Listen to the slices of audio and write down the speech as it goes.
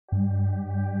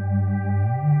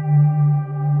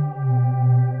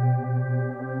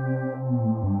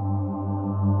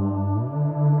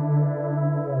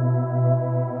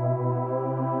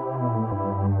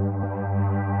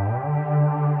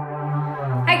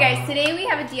guys, today we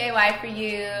have a DIY for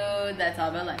you that's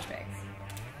all about lunch bags.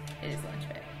 It is lunch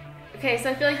bag. Okay, so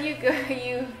I feel like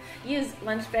you use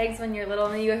lunch bags when you're little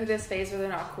and then you go through this phase where they're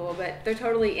not cool, but they're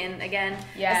totally in again.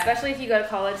 Yeah. Especially if you go to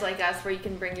college like us where you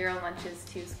can bring your own lunches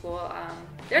to school.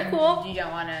 They're cool. You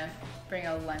don't want to bring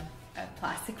a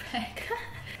plastic bag.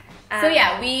 So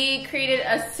yeah, we created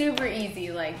a super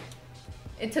easy, like,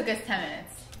 it took us 10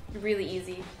 minutes. Really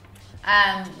easy.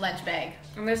 Lunch bag.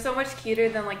 And they're so much cuter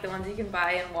than like the ones you can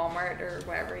buy in Walmart or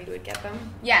wherever you would get them.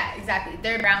 Yeah, exactly.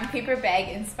 They're brown paper bag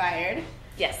inspired.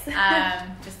 Yes.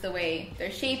 Just the way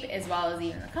their shape as well as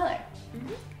even the color.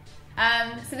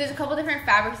 Mm-hmm. So there's a couple different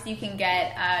fabrics you can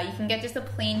get. You can get just a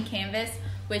plain canvas,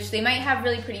 which they might have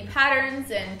really pretty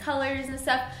patterns and colors and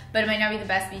stuff, but it might not be the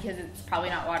best because it's probably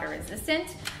not water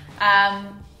resistant.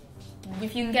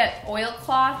 If you can get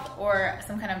oilcloth or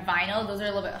some kind of vinyl, those are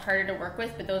a little bit harder to work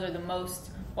with, but those are the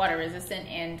most water resistant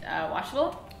and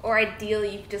washable. Or ideally,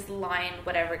 you could just line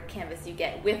whatever canvas you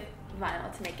get with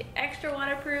vinyl to make it extra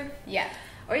waterproof. Yeah.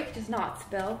 Or you could just not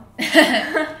spill.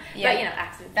 Yeah. But you know,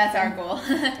 accidents. That's our goal.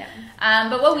 Yeah.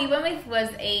 But what we went with was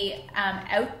a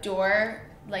outdoor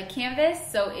like canvas,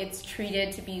 so it's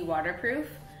treated to be waterproof.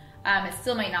 It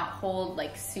still might not hold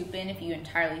like soup in if you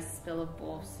entirely spill a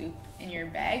bowl of soup in your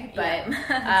bag, but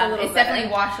it's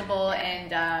definitely washable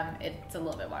and it's a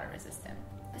little bit water resistant.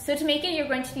 So to make it, you're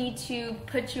going to need to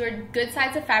put your good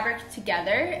sides of fabric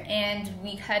together, and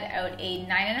we cut out a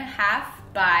 9.5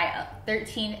 by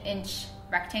 13-inch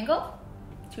rectangle,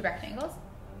 2 rectangles.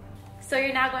 So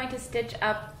you're now going to stitch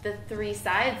up the 3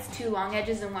 sides, 2 long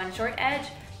edges and 1 short edge.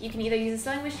 You can either use a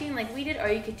sewing machine like we did,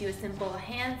 or you could do a simple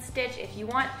hand stitch if you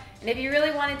want. And if you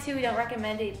really wanted to, we don't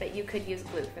recommend it, but you could use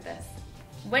glue for this.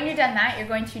 When you're done that, you're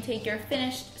going to take your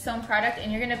finished sewn product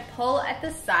and you're going to pull at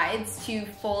the sides to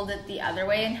fold it the other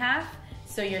way in half,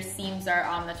 so your seams are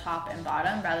on the top and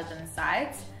bottom rather than the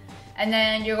sides. And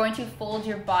then you're going to fold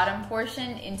your bottom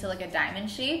portion into like a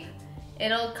diamond shape.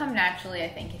 It'll come naturally, I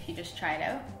think, if you just try it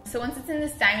out. So once it's in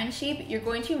this diamond shape, you're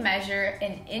going to measure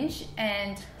 1.25 inches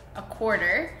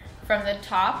from the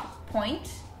top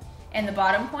point and the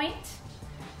bottom point.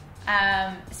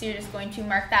 So you're just going to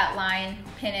mark that line,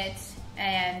 pin it,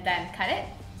 and then cut it.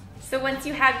 So once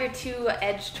you have your 2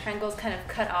 edge triangles kind of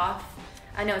cut off,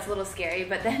 I know it's a little scary,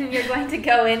 but then you're going to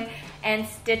go in and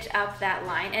stitch up that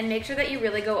line, and make sure that you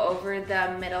really go over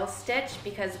the middle stitch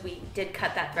because we did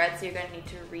cut that thread, so you're going to need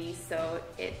to re-sew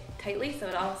it tightly so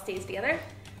it all stays together.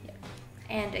 Yeah.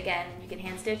 And again, you can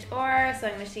hand stitch or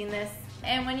sewing machine this.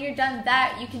 And when you're done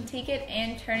that, you can take it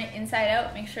and turn it inside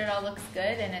out, make sure it all looks good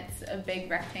and it's a big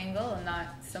rectangle and not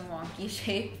some wonky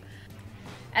shape.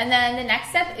 And then the next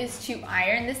step is to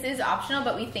iron. This is optional,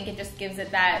 but we think it just gives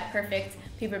it that perfect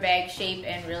paper bag shape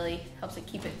and really helps it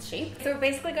keep its shape. So we're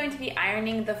basically going to be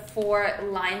ironing the 4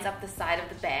 lines up the side of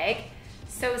the bag.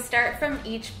 So start from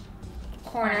each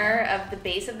corner of the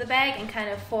base of the bag and kind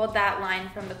of fold that line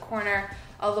from the corner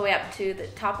all the way up to the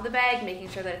top of the bag, making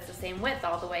sure that it's the same width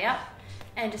all the way up.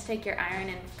 And just take your iron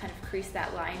and kind of crease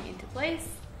that line into place.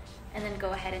 And then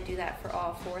go ahead and do that for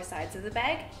all 4 sides of the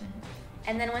bag.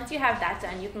 And then once you have that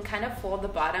done, you can kind of fold the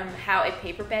bottom how a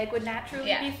paper bag would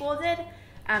naturally be folded.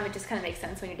 It just kind of makes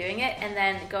sense when you're doing it. And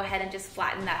then go ahead and just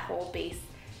flatten that whole base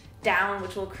down,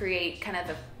 which will create kind of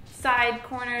the side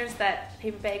corners that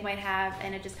paper bag might have.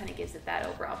 And it just kind of gives it that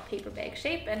overall paper bag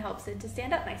shape and helps it to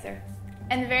stand up nicer.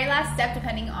 And the very last step,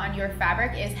 depending on your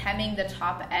fabric, is hemming the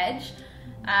top edge.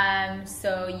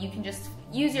 So you can just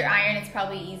use your iron, it's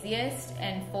probably easiest,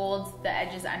 and fold the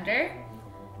edges under.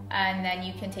 And then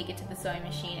you can take it to the sewing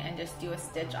machine and just do a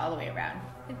stitch all the way around.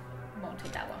 It won't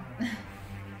take that long.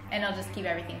 And it'll just keep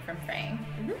everything from fraying.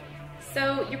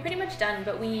 So you're pretty much done,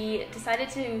 but we decided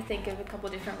to think of a couple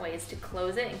different ways to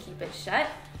close it and keep it shut.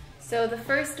 So the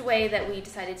first way that we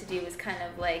decided to do was kind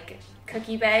of like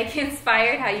cookie bag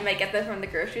inspired, how you might get them from the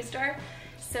grocery store.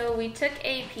 So we took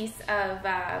a piece of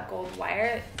gold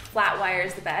wire, flat wire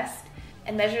is the best,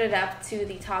 and measured it up to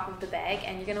the top of the bag,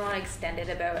 and you're going to want to extend it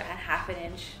about 1/2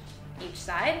 inch each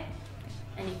side,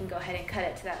 and you can go ahead and cut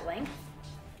it to that length.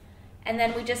 And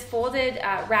then we just folded,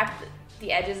 wrapped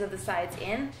the edges of the sides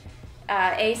in,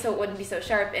 A, so it wouldn't be so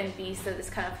sharp, and B, so this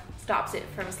kind of stops it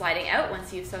from sliding out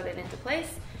once you've sewed it into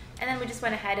place. And then we just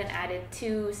went ahead and added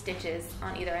 2 stitches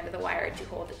on either end of the wire to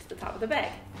hold it to the top of the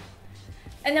bag.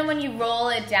 And then when you roll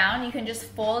it down, you can just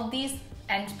fold these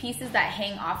end pieces that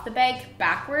hang off the bag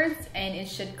backwards, and it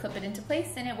should clip it into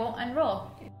place and it won't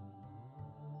unroll.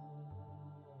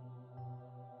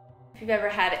 If you've ever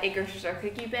had a grocery store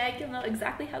cookie bag, you'll know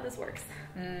exactly how this works.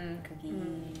 Cookies.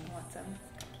 I want some.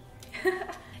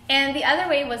 And the other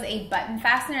way was a button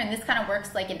fastener, and this kind of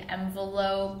works like an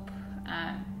envelope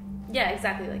Yeah,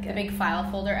 exactly like the big file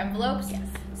folder envelopes. Yes.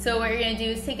 So what you're gonna do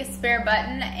is take a spare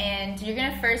button and you're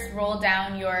gonna first roll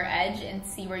down your edge and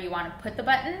see where you wanna put the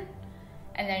button.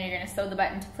 And then you're gonna sew the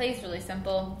button to place, really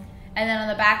simple. And then on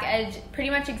the back edge, pretty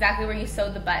much exactly where you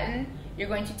sewed the button, you're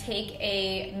going to take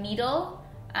a needle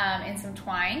and some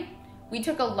twine. We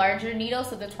took a larger needle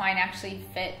so the twine actually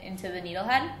fit into the needle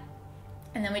head.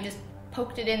 And then we just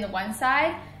poked it in the one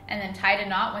side and then tied a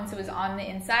knot once it was on the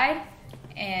inside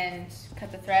and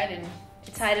cut the thread and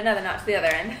tied another knot to the other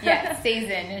end. yeah, it stays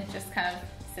in, it just kind of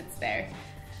sits there.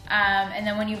 And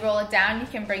then when you roll it down, you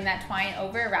can bring that twine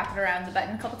over, wrap it around the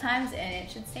button a couple times, and it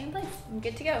should stay in place. I'm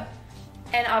good to go.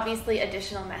 And obviously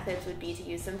additional methods would be to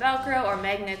use some Velcro or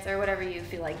magnets or whatever you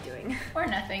feel like doing. Or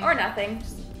nothing. Or nothing.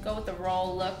 Just go with the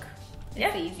roll look.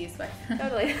 It's the easiest way.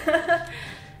 Totally.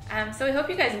 So we hope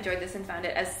you guys enjoyed this and found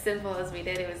it as simple as we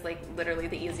did. It was like literally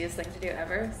the easiest thing to do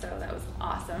ever, so that was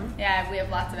awesome. Yeah, we have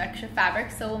lots of extra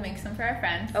fabric, so we'll make some for our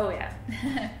friends. Oh yeah.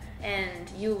 And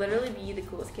you literally be the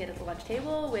coolest kid at the lunch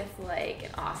table with like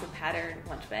an awesome pattern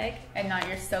lunch bag. And not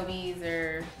your Sobeys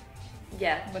or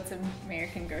what's an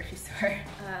American grocery store?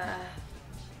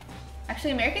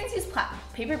 Actually, Americans use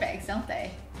paper bags, don't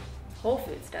they? Whole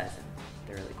Foods does, and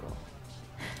they're really cool.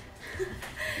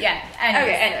 Yeah,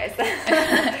 anyways. Okay,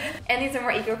 anyways. And these are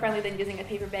more eco-friendly than using a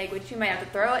paper bag, which you might have to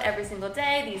throw out every single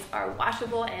day. These are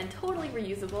washable and totally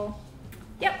reusable.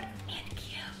 Yep. And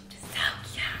cute. So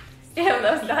cute. Damn,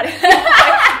 that was not cute.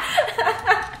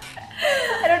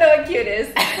 I don't know what cute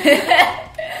is.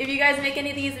 If you guys make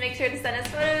any of these, make sure to send us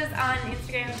photos on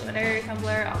Instagram, Twitter,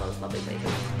 Tumblr, all those lovely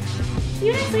places. See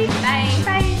you next week. Bye.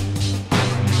 Bye.